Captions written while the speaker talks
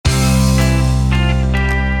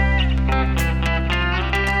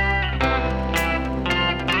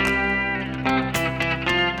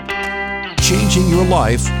changing your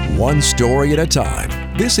life one story at a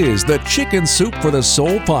time. This is the Chicken Soup for the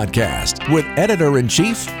Soul podcast with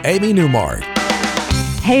Editor-in-Chief Amy Newmark.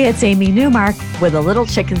 Hey, it's Amy Newmark with a little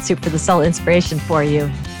Chicken Soup for the Soul inspiration for you.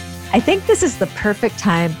 I think this is the perfect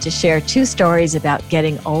time to share two stories about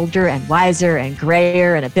getting older and wiser and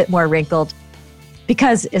grayer and a bit more wrinkled.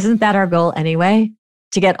 Because isn't that our goal anyway?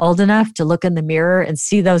 To get old enough to look in the mirror and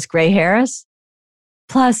see those gray hairs?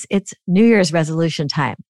 Plus, it's New Year's resolution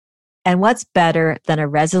time. And what's better than a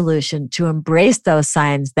resolution to embrace those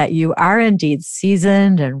signs that you are indeed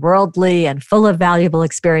seasoned and worldly and full of valuable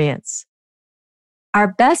experience? Our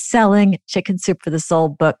best-selling Chicken Soup for the Soul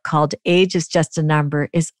book called Age is Just a Number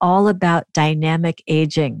is all about dynamic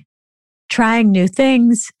aging, trying new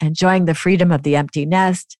things, enjoying the freedom of the empty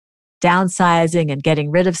nest, downsizing and getting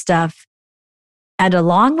rid of stuff. And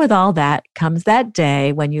along with all that comes that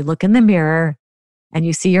day when you look in the mirror and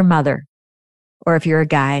you see your mother, or if you're a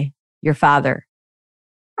guy, your father.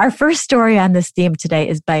 Our first story on this theme today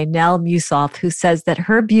is by Nell Musolf, who says that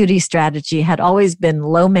her beauty strategy had always been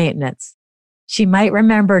low maintenance. She might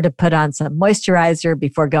remember to put on some moisturizer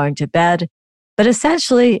before going to bed, but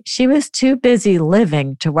essentially she was too busy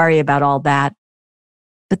living to worry about all that.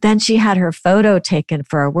 But then she had her photo taken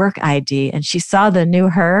for a work ID and she saw the new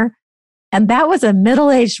her, and that was a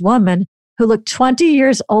middle-aged woman who looked 20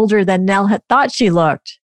 years older than Nell had thought she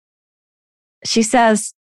looked. She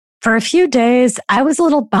says, "For a few days, I was a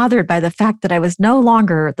little bothered by the fact that I was no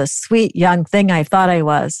longer the sweet young thing I thought I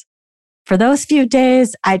was. For those few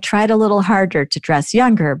days, I tried a little harder to dress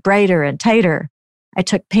younger, brighter, and tighter. I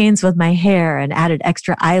took pains with my hair and added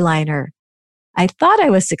extra eyeliner. I thought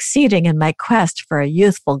I was succeeding in my quest for a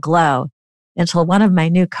youthful glow until one of my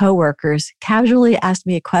new coworkers casually asked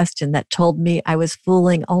me a question that told me I was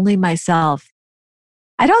fooling only myself.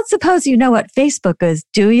 'I don't suppose you know what Facebook is,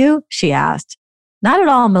 do you?' she asked. Not at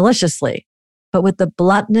all maliciously, but with the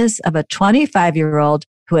bluntness of a 25-year-old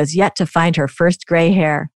who has yet to find her first gray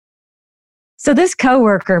hair." So this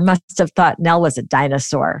coworker must have thought Nell was a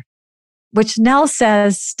dinosaur, which Nell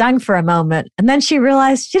says stung for a moment, and then she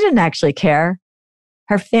realized she didn't actually care.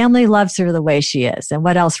 Her family loves her the way she is, and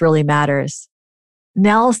what else really matters?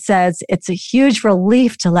 Nell says it's a huge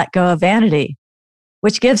relief to let go of vanity,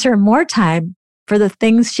 which gives her more time for the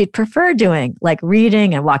things she'd prefer doing, like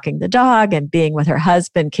reading and walking the dog and being with her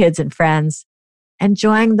husband, kids, and friends,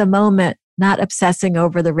 enjoying the moment, not obsessing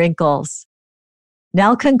over the wrinkles.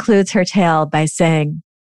 Nell concludes her tale by saying,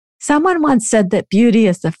 "Someone once said that beauty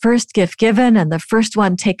is the first gift given and the first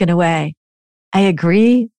one taken away. I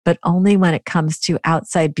agree, but only when it comes to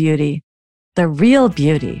outside beauty. The real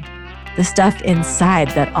beauty, the stuff inside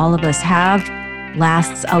that all of us have,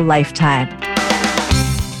 lasts a lifetime."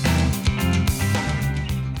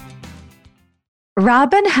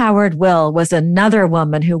 Robin Howard Will was another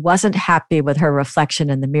woman who wasn't happy with her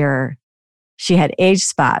reflection in the mirror. She had age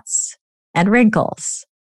spots and wrinkles,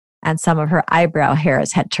 and some of her eyebrow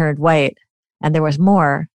hairs had turned white, and there was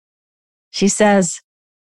more. She says,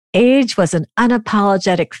 "Age was an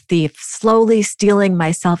unapologetic thief, slowly stealing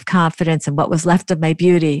my self-confidence and what was left of my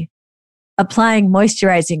beauty. Applying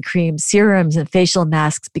moisturizing creams, serums, and facial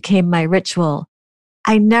masks became my ritual.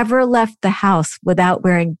 I never left the house without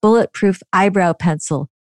wearing bulletproof eyebrow pencil,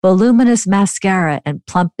 voluminous mascara, and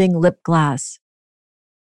plumping lip gloss."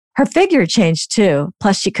 Her figure changed too,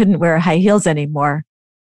 plus she couldn't wear high heels anymore.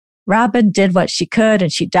 Robin did what she could,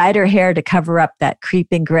 and she dyed her hair to cover up that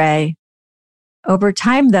creeping gray. Over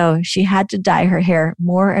time, though, she had to dye her hair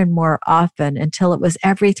more and more often until it was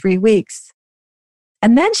every 3 weeks.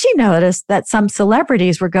 And then she noticed that some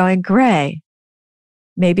celebrities were going gray.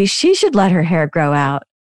 Maybe she should let her hair grow out.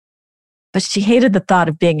 But she hated the thought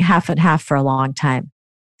of being half and half for a long time.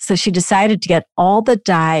 So she decided to get all the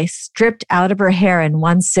dye stripped out of her hair in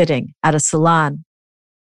one sitting at a salon.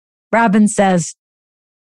 Robin says,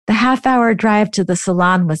 "The half-hour drive to the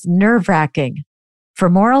salon was nerve-wracking. For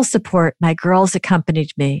moral support, my girls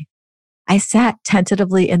accompanied me. I sat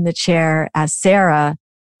tentatively in the chair as Sarah,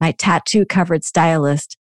 my tattoo-covered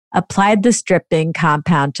stylist, applied the stripping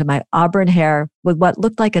compound to my auburn hair with what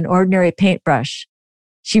looked like an ordinary paintbrush.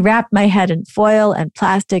 She wrapped my head in foil and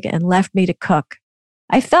plastic and left me to cook.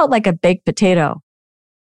 I felt like a baked potato.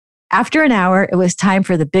 After an hour, it was time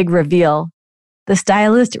for the big reveal. The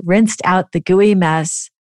stylist rinsed out the gooey mess,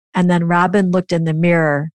 and then Robin looked in the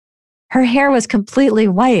mirror. Her hair was completely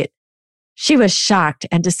white. She was shocked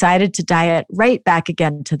and decided to dye it right back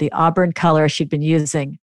again to the auburn color she'd been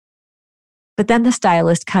using. But then the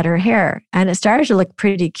stylist cut her hair, and it started to look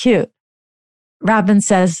pretty cute. Robin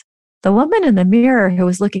says, "The woman in the mirror who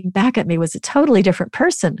was looking back at me was a totally different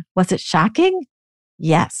person. Was it shocking?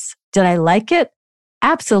 Yes. Did I like it?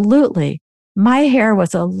 Absolutely. My hair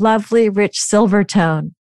was a lovely, rich silver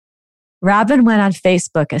tone. Robin went on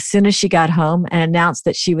Facebook as soon as she got home and announced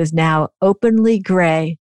that she was now openly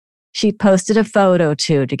gray. She posted a photo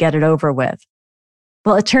too to get it over with.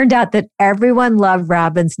 Well, it turned out that everyone loved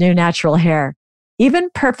Robin's new natural hair. Even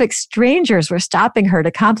perfect strangers were stopping her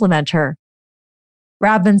to compliment her.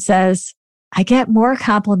 Robin says, I get more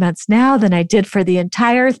compliments now than I did for the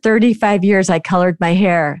entire 35 years I colored my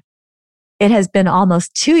hair. It has been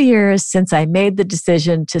almost 2 years since I made the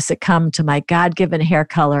decision to succumb to my God-given hair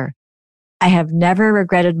color. I have never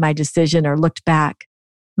regretted my decision or looked back.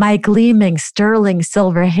 My gleaming, sterling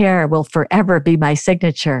silver hair will forever be my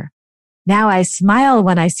signature. Now I smile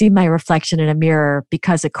when I see my reflection in a mirror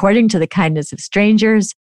because according to the kindness of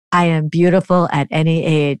strangers, I am beautiful at any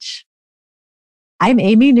age. I'm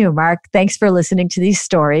Amy Newmark. Thanks for listening to these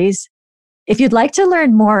stories. If you'd like to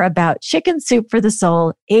learn more about Chicken Soup for the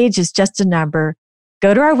Soul, age is just a number,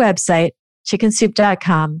 go to our website,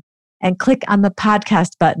 chickensoup.com, and click on the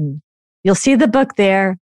podcast button. You'll see the book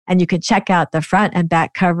there, and you can check out the front and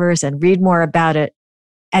back covers and read more about it.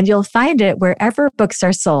 And you'll find it wherever books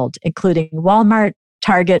are sold, including Walmart,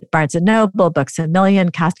 Target, Barnes & Noble, Books A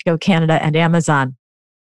Million, Costco Canada, and Amazon.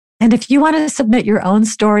 And if you want to submit your own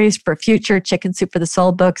stories for future Chicken Soup for the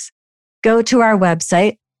Soul books, go to our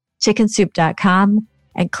website, chickensoup.com,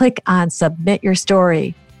 and click on Submit Your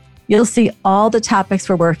Story. You'll see all the topics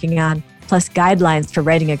we're working on, plus guidelines for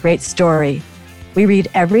writing a great story. We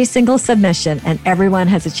read every single submission, and everyone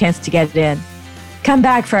has a chance to get in. Come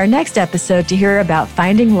back for our next episode to hear about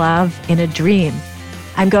finding love in a dream.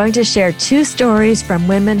 I'm going to share 2 stories from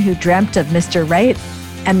women who dreamt of Mr. Right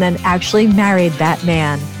and then actually married that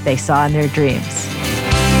man they saw in their dreams.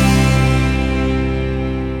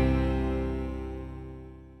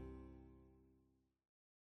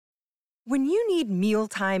 When you need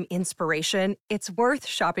mealtime inspiration, it's worth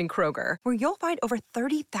shopping Kroger, where you'll find over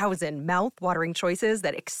 30,000 mouth-watering choices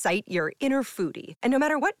that excite your inner foodie. And no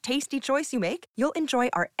matter what tasty choice you make, you'll enjoy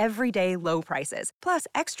our everyday low prices, plus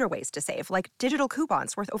extra ways to save, like digital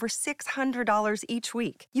coupons worth over $600 each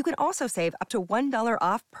week. You can also save up to $1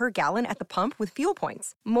 off per gallon at the pump with fuel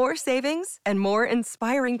points. More savings and more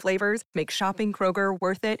inspiring flavors make shopping Kroger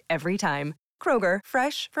worth it every time. Kroger,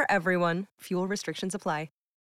 fresh for everyone. Fuel restrictions apply.